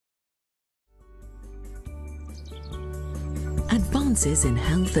Advances in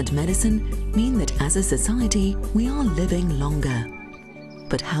health and medicine mean that as a society we are living longer.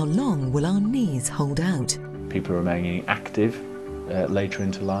 But how long will our knees hold out? People are remaining active later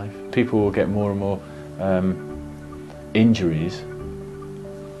into life. People will get more and more injuries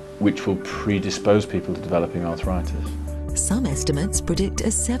which will predispose people to developing arthritis. Some estimates predict a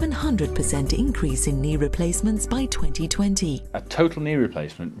 700% increase in knee replacements by 2020. A total knee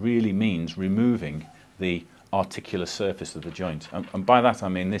replacement really means removing the articular surface of the joint. And by that I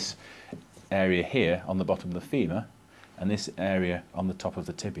mean this area here on the bottom of the femur and this area on the top of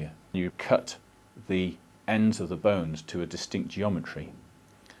the tibia. You cut the ends of the bones to a distinct geometry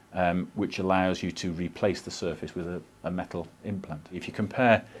which allows you to replace the surface with a metal implant. If you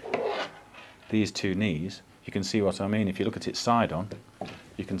compare these two knees, you can see what I mean. If you look at it side on,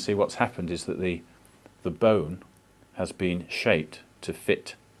 you can see what's happened is that the bone has been shaped to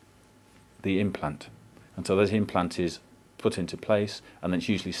fit the implant. And so this implant is put into place and then it's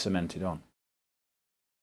usually cemented on.